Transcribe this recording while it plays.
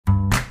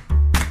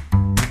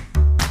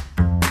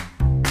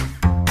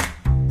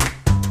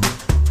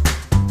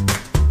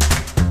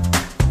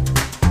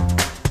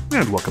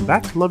and welcome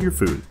back to Love Your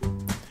Food.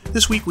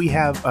 This week we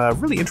have a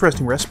really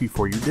interesting recipe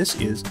for you. This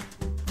is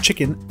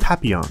chicken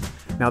Pepian.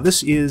 Now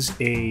this is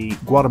a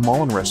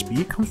Guatemalan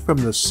recipe. It comes from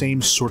the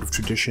same sort of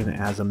tradition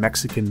as a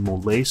Mexican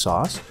mole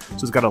sauce. So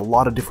it's got a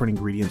lot of different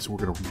ingredients. We're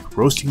going to be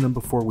roasting them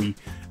before we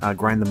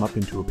grind them up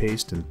into a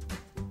paste, and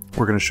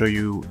we're going to show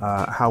you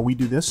how we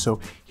do this. So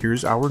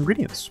here's our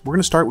ingredients. We're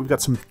going to start, we've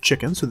got some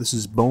chicken. So this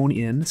is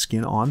bone-in,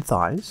 skin-on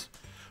thighs.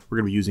 We're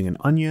going to be using an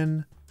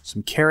onion,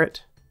 some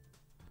carrot,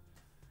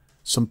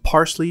 some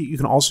parsley. You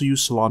can also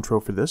use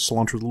cilantro for this.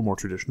 Cilantro is a little more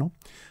traditional.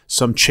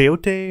 Some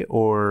chayote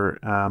or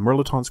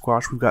merleton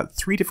squash. We've got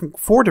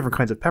four different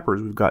kinds of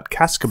peppers. We've got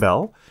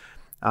cascabel,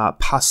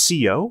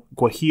 pasillo,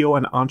 guajillo,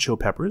 and ancho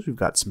peppers. We've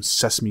got some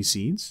sesame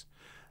seeds,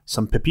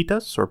 some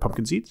pepitas or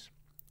pumpkin seeds.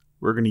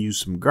 We're going to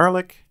use some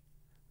garlic,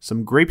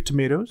 some grape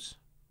tomatoes,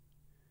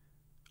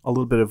 a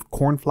little bit of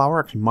corn flour,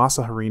 actually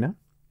masa harina,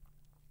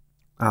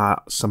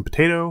 some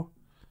potato,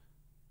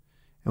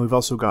 and we've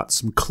also got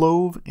some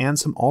clove and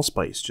some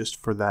allspice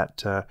just for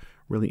that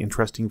really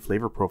interesting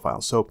flavor profile.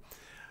 So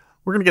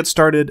we're going to get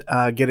started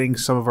getting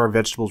some of our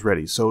vegetables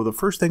ready. So the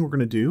first thing we're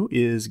going to do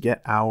is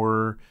get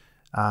our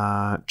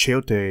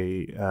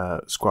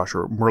chayote squash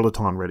or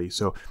merleton ready.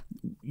 So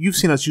you've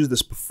seen us use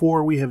this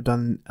before. We have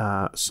done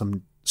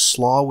some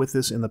slaw with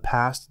this in the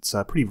past. It's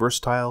pretty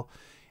versatile,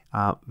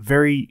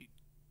 very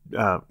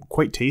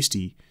quite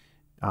tasty,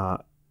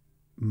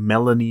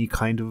 melony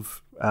kind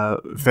of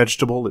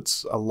vegetable.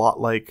 It's a lot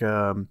like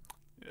a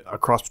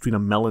cross between a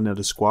melon and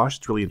a squash.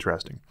 It's really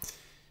interesting.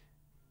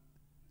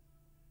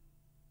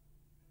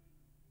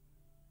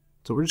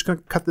 So we're just going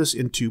to cut this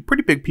into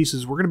pretty big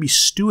pieces. We're going to be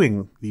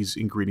stewing these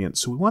ingredients,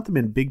 so we want them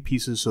in big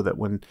pieces so that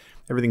when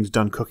everything's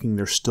done cooking,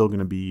 they're still going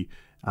to be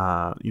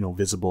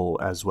visible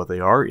as what they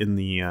are in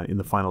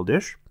the final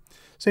dish.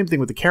 Same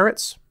thing with the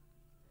carrots,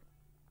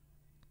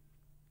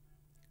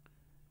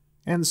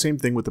 and the same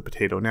thing with the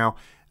potato. Now,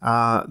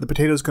 the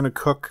potato is going to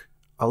cook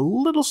a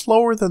little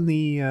slower than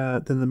the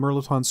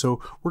merleton,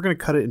 so we're going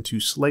to cut it into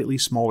slightly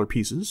smaller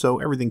pieces so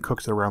everything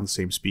cooks at around the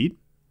same speed.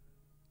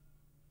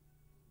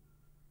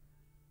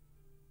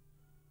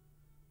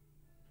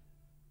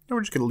 And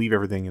we're just going to leave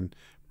everything in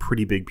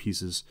pretty big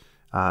pieces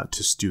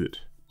to stew it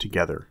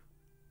together.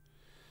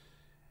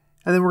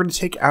 And then we're going to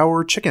take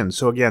our chicken.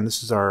 So again,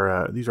 this is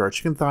these are our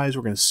chicken thighs.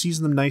 We're going to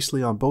season them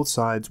nicely on both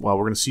sides. Well,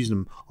 we're going to season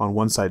them on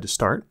one side to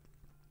start.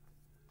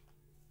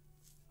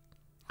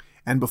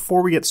 And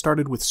before we get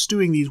started with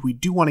stewing these, we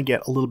do want to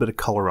get a little bit of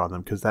color on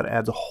them because that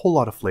adds a whole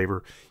lot of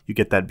flavor. You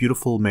get that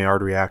beautiful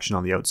Maillard reaction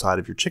on the outside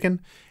of your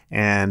chicken,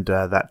 and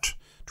that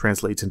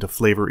translates into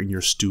flavor in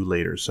your stew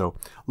later. So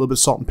a little bit of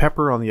salt and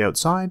pepper on the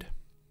outside.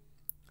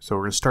 So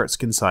we're going to start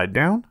skin side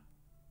down.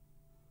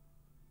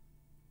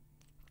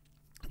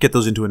 Get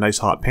those into a nice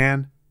hot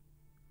pan.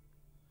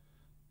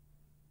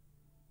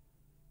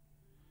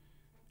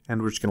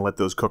 And we're just going to let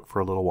those cook for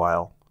a little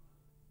while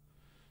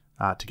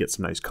to get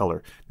some nice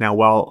color. Now,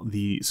 while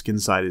the skin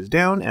side is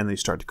down and they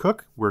start to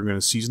cook, we're going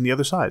to season the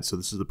other side. So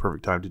this is the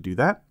perfect time to do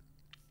that.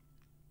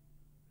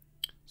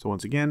 So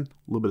once again,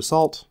 a little bit of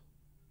salt.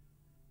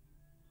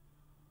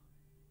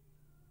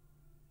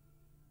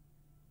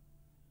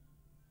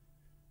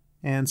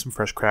 And some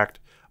fresh cracked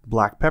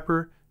black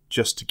pepper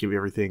just to give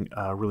everything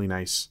a really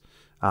nice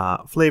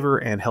flavor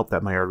and help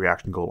that Maillard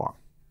reaction go along.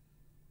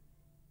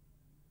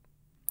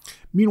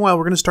 Meanwhile,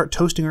 we're going to start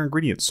toasting our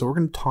ingredients. So we're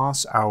going to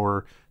toss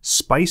our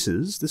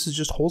spices, this is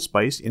just whole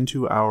spice,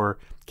 into our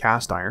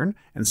cast iron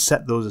and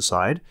set those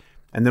aside.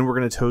 And then we're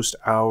going to toast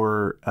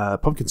our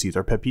pumpkin seeds,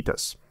 our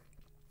pepitas.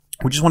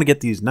 We just want to get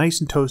these nice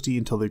and toasty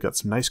until they've got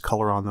some nice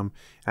color on them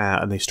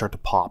and they start to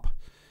pop.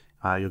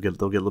 They'll get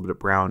a little bit of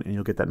brown and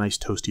you'll get that nice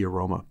toasty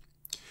aroma.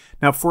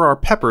 Now for our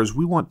peppers,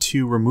 we want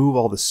to remove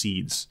all the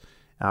seeds.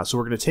 So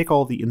we're going to take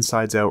all the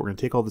insides out. We're going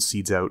to take all the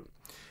seeds out.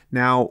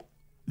 Now,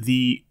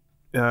 the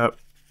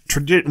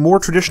more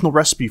traditional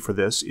recipe for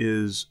this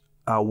is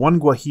 1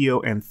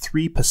 guajillo and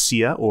 3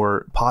 pasilla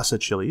or pasa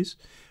chilies.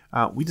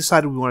 We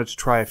decided we wanted to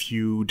try a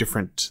few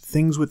different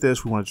things with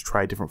this. We wanted to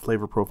try different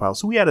flavor profiles,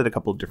 so we added a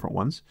couple of different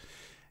ones.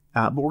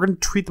 But we're going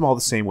to treat them all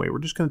the same way. We're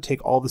just going to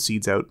take all the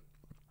seeds out.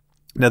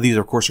 Now, these,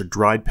 of course, are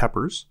dried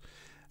peppers.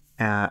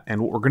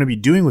 And what we're going to be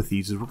doing with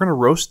these is we're going to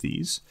roast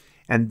these,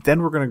 and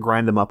then we're going to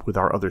grind them up with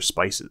our other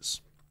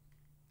spices.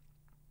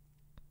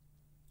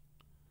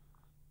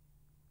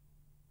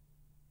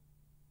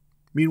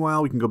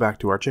 Meanwhile, we can go back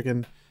to our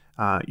chicken.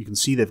 You can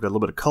see they've got a little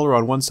bit of color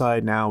on one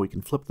side. Now we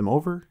can flip them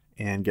over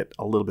and get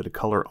a little bit of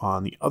color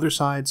on the other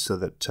side so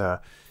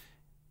that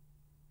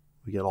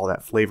we get all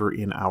that flavor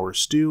in our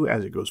stew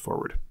as it goes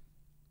forward.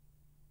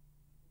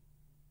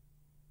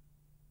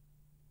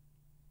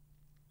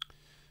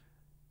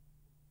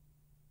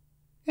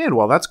 And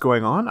while that's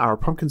going on, our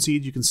pumpkin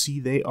seeds, you can see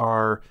they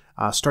are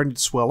starting to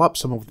swell up.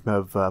 Some of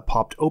them have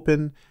popped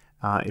open.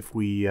 If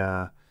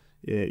you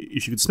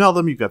could smell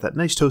them, you've got that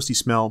nice toasty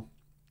smell.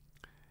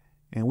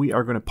 And we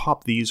are going to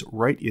pop these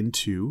right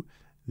into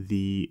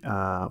the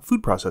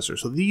food processor.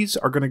 So these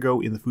are going to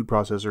go in the food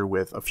processor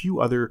with a few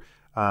other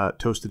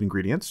toasted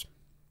ingredients.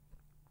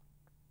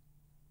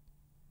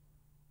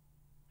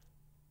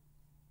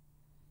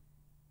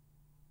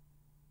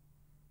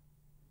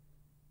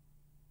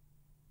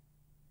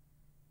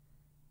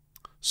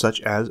 such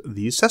as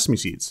these sesame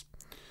seeds.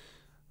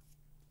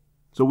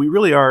 So we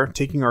really are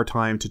taking our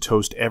time to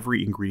toast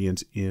every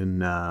ingredient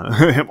in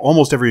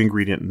almost every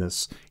ingredient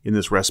in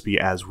this recipe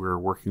as we're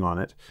working on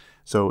it.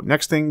 So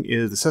next thing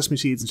is the sesame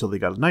seeds until they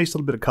got a nice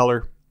little bit of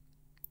color.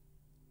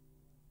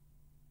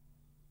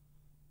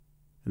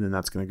 And then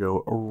that's going to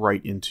go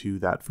right into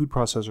that food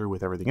processor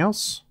with everything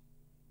else.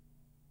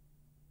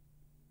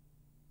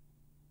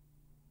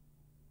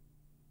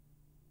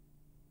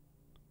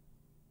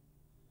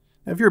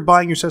 Now, if you're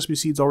buying your sesame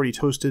seeds already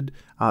toasted,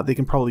 they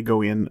can probably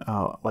go in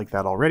like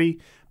that already.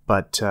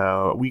 But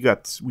we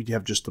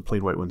have just the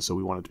plain white ones, so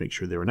we wanted to make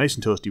sure they were nice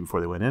and toasty before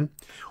they went in.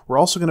 We're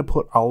also going to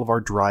put all of our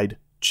dried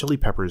chili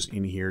peppers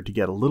in here to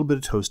get a little bit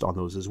of toast on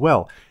those as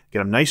well. Get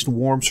them nice and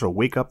warm, sort of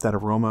wake up that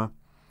aroma.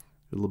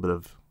 A little bit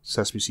of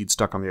sesame seed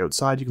stuck on the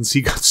outside. You can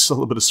see got a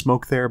little bit of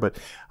smoke there, but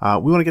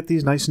we want to get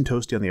these nice and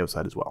toasty on the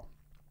outside as well.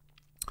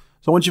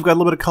 So once you've got a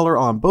little bit of color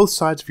on both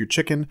sides of your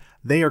chicken,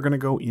 they are going to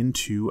go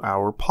into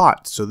our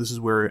pot. So this is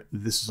where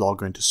this is all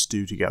going to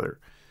stew together.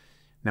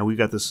 Now we've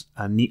got this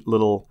neat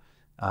little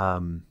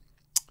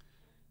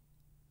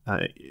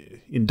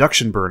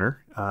induction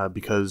burner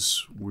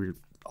because we're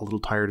a little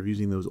tired of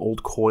using those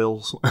old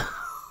coils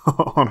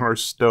on our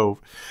stove.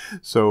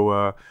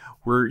 So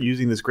we're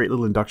using this great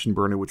little induction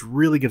burner, which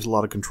really gives a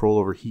lot of control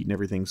over heat and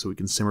everything, so we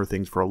can simmer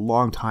things for a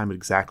long time at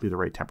exactly the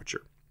right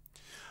temperature.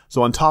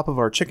 So on top of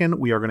our chicken,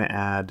 we are going to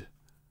add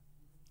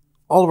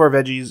all of our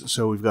veggies.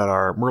 So we've got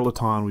our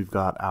mirliton, we've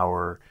got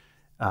our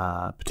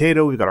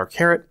potato, we've got our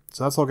carrot.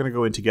 So that's all going to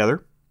go in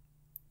together.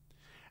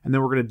 And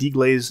then we're going to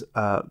deglaze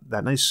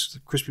that nice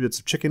crispy bits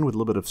of chicken with a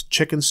little bit of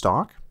chicken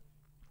stock.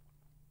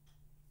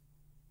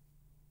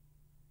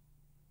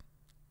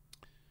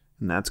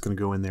 And that's going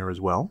to go in there as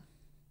well.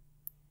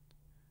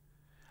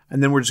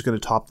 And then we're just going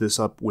to top this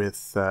up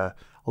with a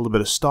little bit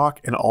of stock,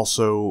 and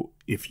also,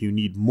 if you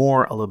need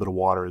more, a little bit of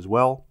water as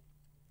well.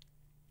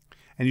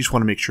 And you just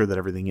want to make sure that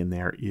everything in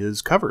there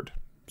is covered.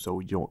 So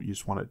you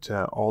just want it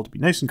all to be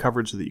nice and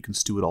covered so that you can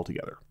stew it all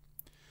together.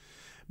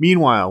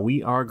 Meanwhile,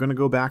 we are going to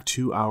go back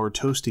to our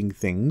toasting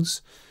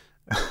things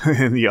and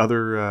on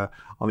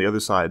the other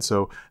side.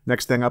 So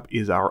next thing up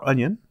is our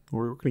onion.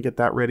 We're going to get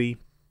that ready,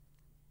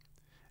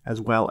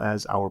 as well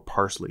as our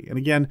parsley. And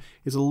again,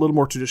 it's a little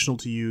more traditional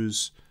to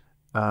use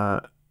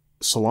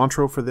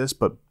cilantro for this,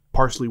 but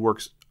parsley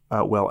works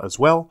well as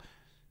well.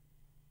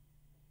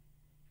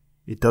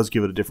 It does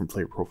give it a different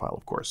flavor profile,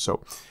 of course.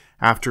 So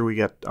after we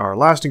get our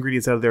last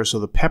ingredients out of there, so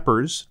the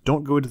peppers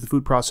don't go into the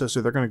food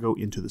processor, they're going to go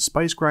into the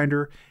spice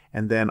grinder,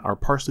 and then our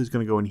parsley is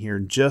going to go in here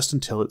just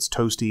until it's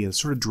toasty and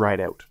sort of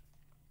dried out.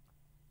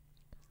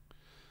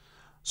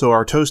 So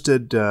our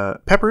toasted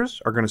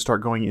peppers are going to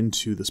start going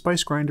into the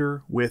spice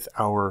grinder with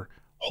our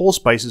whole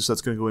spices.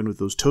 That's going to go in with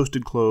those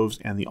toasted cloves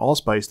and the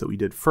allspice that we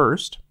did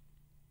first.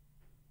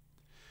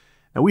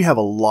 Now we have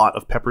a lot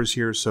of peppers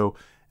here, so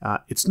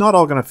it's not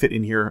all going to fit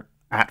in here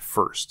at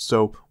first.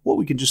 So what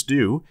we can just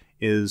do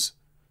is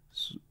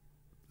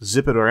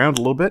zip it around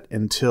a little bit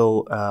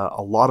until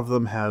a lot of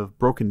them have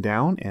broken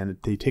down and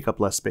they take up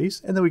less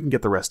space, and then we can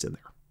get the rest in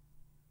there.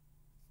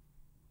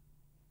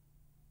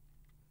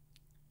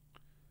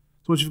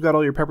 So once you've got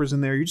all your peppers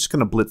in there, you're just going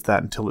to blitz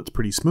that until it's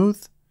pretty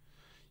smooth.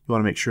 You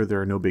want to make sure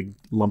there are no big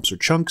lumps or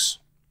chunks.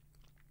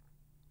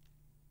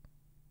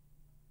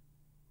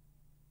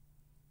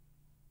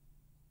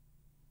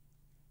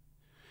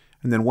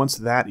 And then once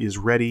that is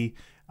ready,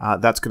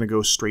 that's going to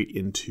go straight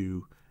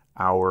into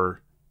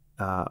our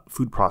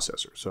food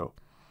processor. So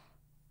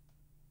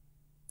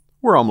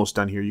we're almost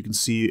done here. You can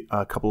see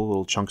a couple of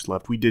little chunks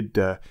left. We did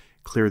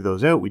clear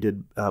those out. We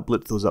did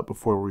blitz those up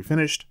before we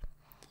finished.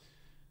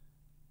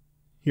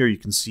 Here you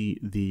can see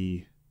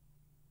the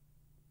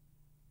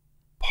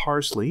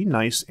parsley,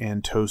 nice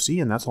and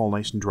toasty, and that's all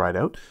nice and dried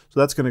out. So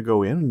that's going to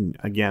go in. And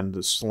again, the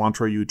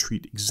cilantro you would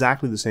treat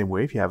exactly the same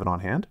way if you have it on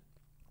hand.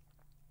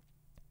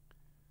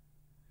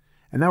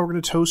 And now we're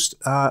going to toast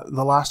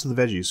the last of the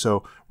veggies.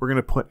 So we're going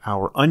to put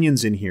our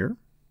onions in here.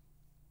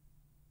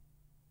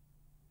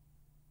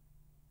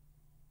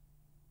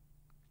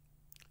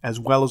 As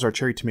well as our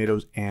cherry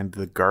tomatoes and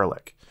the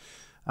garlic.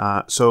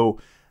 So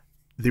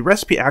the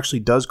recipe actually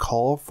does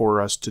call for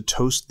us to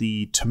toast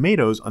the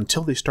tomatoes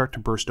until they start to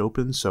burst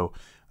open. So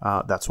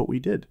that's what we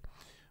did.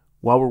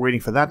 While we're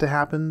waiting for that to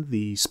happen,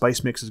 the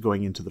spice mix is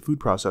going into the food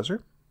processor.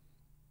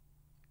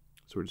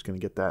 So we're just going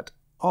to get that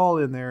all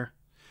in there.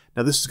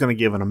 Now this is going to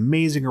give an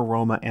amazing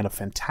aroma and a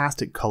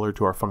fantastic color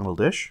to our final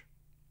dish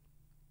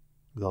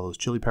with all those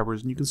chili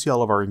peppers. And you can see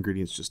all of our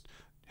ingredients just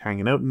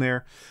hanging out in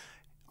there.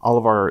 All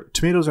of our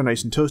tomatoes are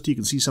nice and toasty. You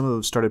can see some of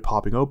those started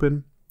popping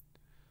open.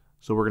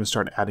 So we're going to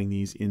start adding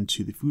these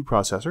into the food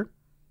processor.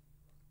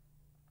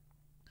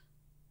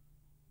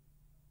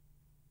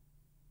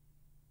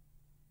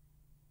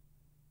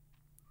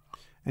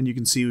 And you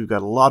can see we've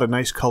got a lot of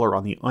nice color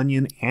on the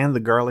onion and the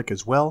garlic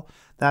as well.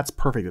 That's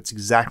perfect. That's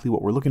exactly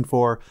what we're looking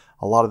for.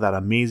 A lot of that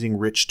amazing,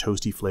 rich,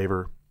 toasty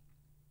flavor.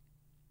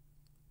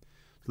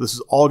 So this is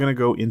all going to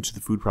go into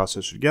the food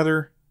processor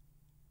together.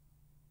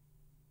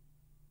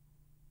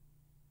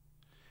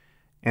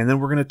 And then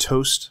we're going to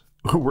toast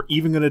we're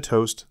even going to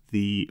toast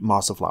the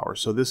masa flour.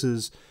 So this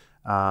is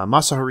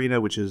masa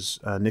harina, which is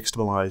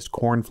nixtamalized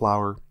corn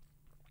flour.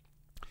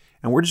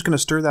 And we're just going to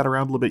stir that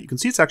around a little bit. You can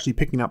see it's actually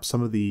picking up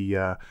some of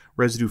the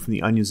residue from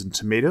the onions and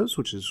tomatoes,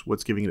 which is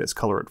what's giving it its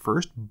color at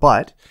first.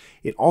 But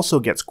it also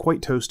gets quite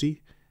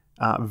toasty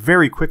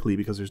very quickly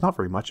because there's not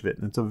very much of it.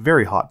 And it's a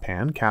very hot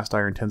pan. Cast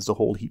iron tends to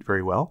hold heat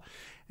very well.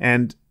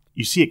 And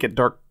you see it get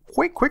dark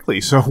quite quickly.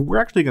 So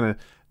we're actually going to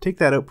take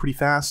that out pretty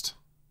fast.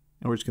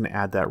 And we're just going to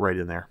add that right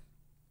in there.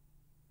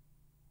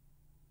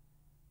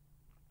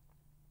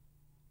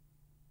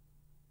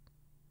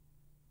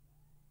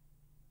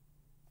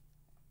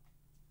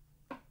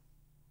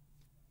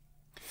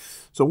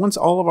 So once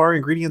all of our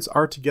ingredients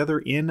are together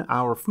in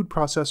our food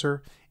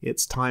processor,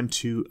 it's time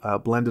to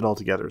blend it all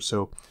together.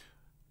 So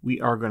we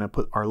are going to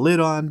put our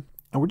lid on,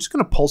 and we're just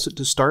going to pulse it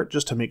to start,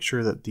 just to make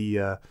sure that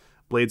the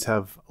blades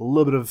have a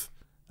little bit of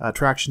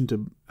traction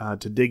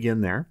to dig in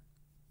there.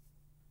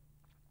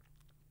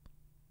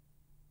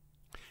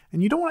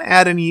 And you don't want to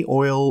add any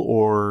oil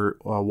or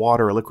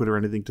water or liquid or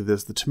anything to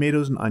this. The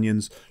tomatoes and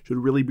onions should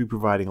really be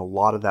providing a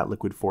lot of that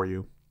liquid for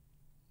you.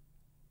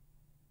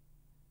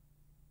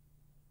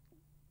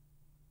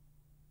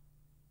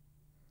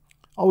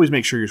 Always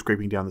make sure you're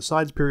scraping down the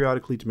sides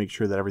periodically to make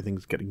sure that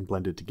everything's getting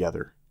blended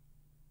together.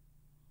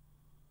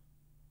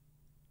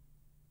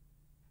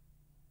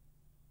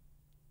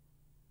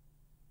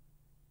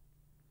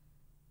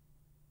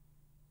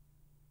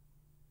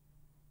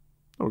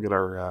 We'll get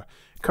our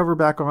cover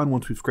back on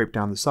once we've scraped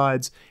down the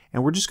sides,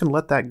 and we're just going to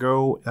let that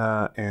go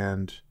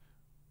and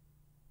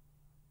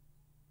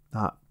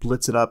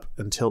blitz it up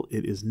until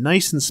it is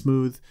nice and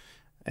smooth.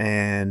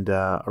 And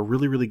a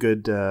really, really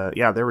good,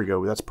 yeah, there we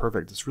go. That's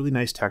perfect. It's really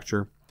nice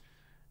texture.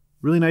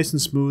 Really nice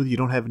and smooth. You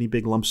don't have any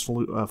big lumps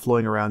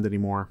flowing around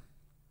anymore.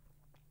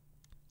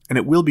 And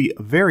it will be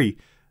a very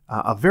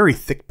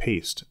thick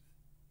paste.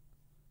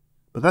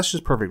 But that's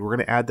just perfect. We're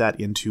going to add that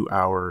into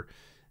our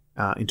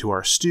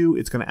stew.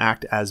 It's going to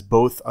act as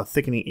both a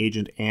thickening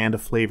agent and a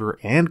flavor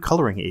and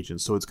coloring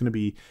agent. So it's going to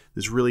be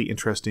this really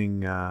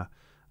interesting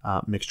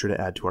mixture to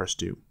add to our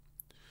stew.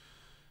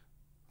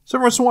 So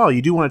every once in a while,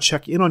 you do want to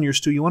check in on your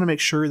stew. You want to make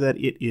sure that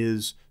it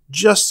is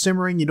just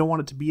simmering. You don't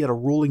want it to be at a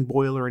rolling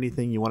boil or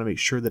anything. You want to make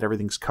sure that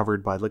everything's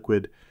covered by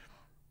liquid.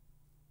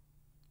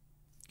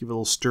 Give it a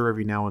little stir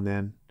every now and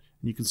then.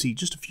 And you can see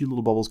just a few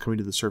little bubbles coming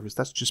to the surface.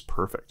 That's just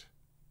perfect.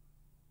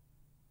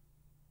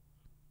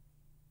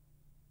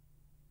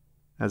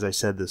 As I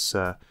said, this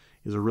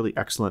is a really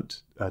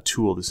excellent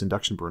tool, this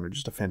induction burner.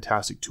 Just a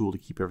fantastic tool to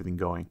keep everything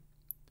going.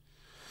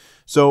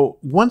 So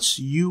once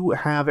you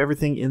have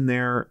everything in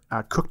there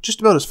cooked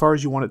just about as far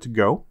as you want it to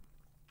go,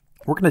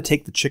 we're going to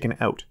take the chicken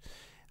out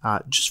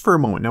just for a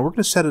moment. Now we're going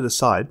to set it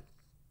aside.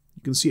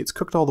 You can see it's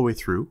cooked all the way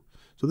through.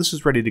 So this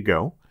is ready to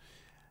go.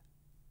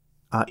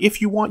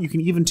 If you want, you can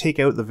even take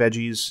out the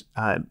veggies.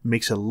 It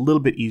makes it a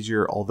little bit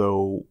easier,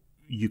 although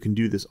you can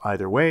do this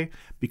either way,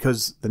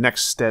 because the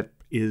next step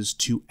is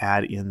to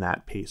add in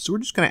that paste. So we're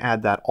just going to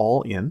add that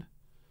all in.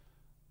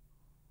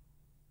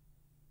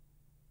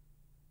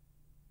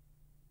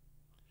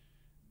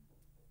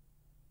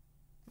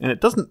 And it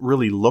doesn't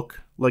really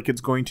look like it's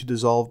going to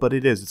dissolve, but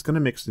it is. It's going to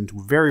mix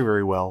into very,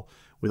 very well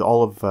with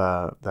all of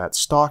that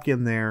stock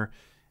in there.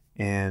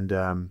 And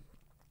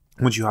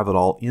once you have it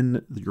all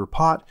in your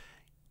pot,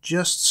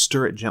 just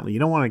stir it gently. You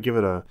don't want to give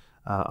it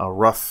a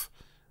rough,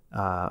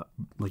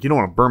 like you don't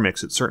want to burn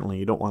mix it, certainly.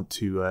 You don't want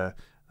to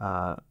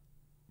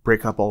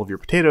break up all of your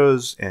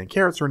potatoes and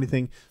carrots or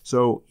anything.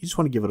 So you just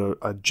want to give it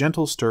a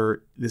gentle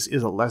stir. This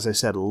is, as I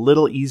said, a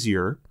little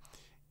easier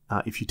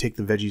if you take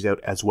the veggies out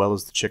as well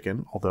as the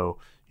chicken, although,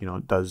 you know,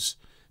 it does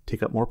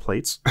take up more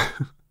plates.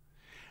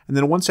 And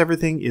then once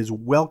everything is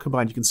well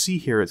combined, you can see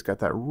here it's got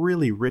that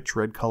really rich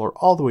red color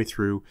all the way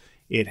through.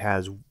 It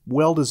has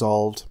well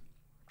dissolved.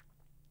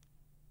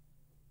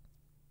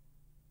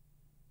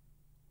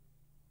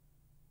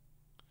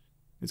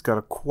 It's got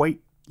a quite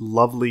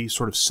lovely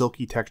sort of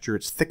silky texture.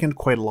 It's thickened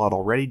quite a lot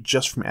already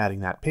just from adding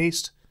that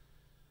paste.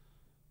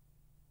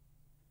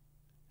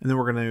 And then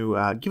we're going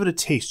to give it a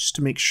taste just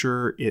to make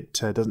sure it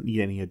doesn't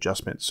need any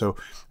adjustment. So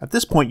at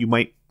this point, you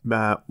might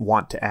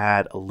want to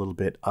add a little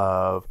bit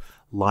of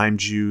lime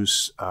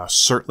juice,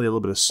 certainly a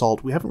little bit of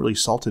salt. We haven't really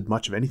salted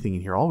much of anything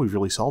in here. All we've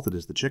really salted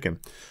is the chicken.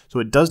 So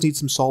it does need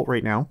some salt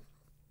right now.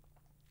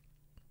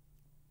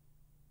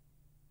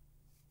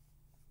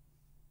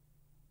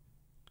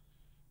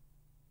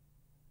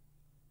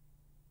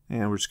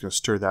 And we're just going to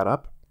stir that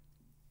up.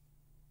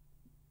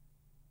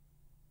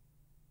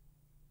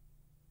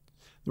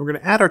 Then we're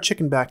going to add our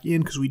chicken back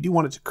in because we do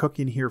want it to cook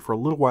in here for a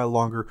little while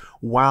longer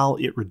while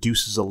it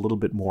reduces a little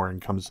bit more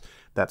and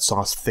that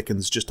sauce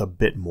thickens just a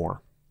bit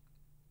more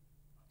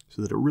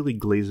so that it really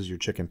glazes your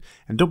chicken.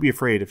 And don't be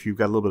afraid if you've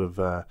got a little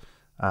bit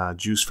of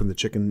juice from the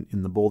chicken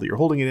in the bowl that you're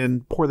holding it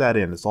in, pour that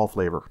in. It's all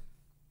flavor.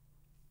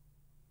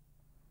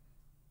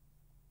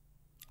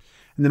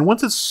 And then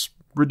once it's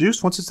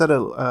reduced, once it's at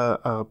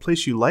a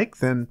place you like,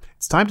 then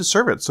it's time to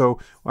serve it. So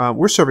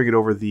we're serving it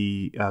over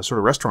the sort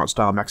of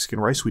restaurant-style Mexican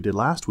rice we did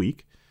last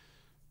week.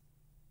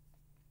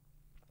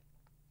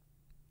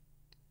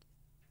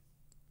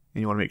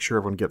 And you want to make sure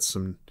everyone gets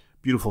some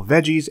beautiful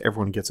veggies,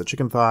 everyone gets a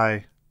chicken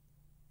thigh,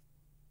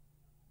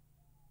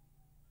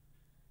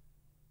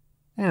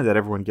 and that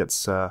everyone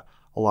gets a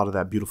lot of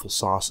that beautiful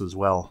sauce as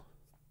well.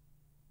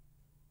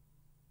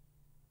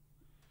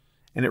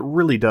 And it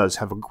really does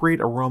have a great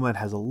aroma. It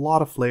has a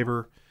lot of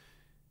flavor.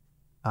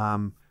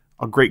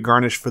 A great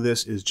garnish for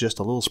this is just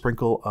a little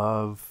sprinkle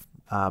of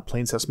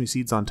plain sesame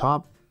seeds on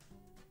top.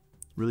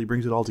 Really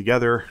brings it all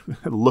together.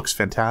 It looks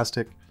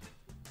fantastic.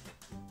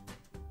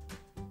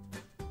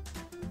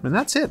 And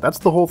that's it. That's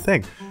the whole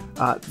thing.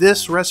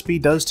 This recipe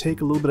does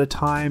take a little bit of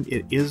time.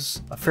 It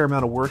is a fair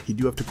amount of work. You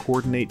do have to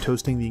coordinate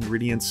toasting the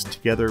ingredients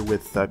together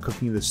with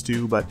cooking the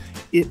stew, but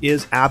it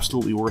is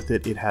absolutely worth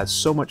it. It has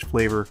so much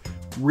flavor.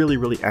 Really,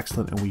 really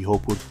excellent, and we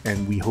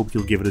hope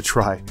you'll give it a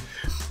try.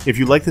 If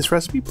you like this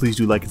recipe, please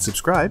do like and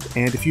subscribe.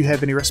 And if you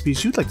have any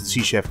recipes you'd like to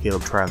see Chef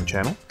Caleb try on the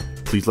channel,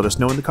 please let us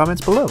know in the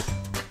comments below.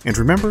 And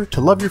remember to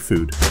love your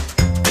food.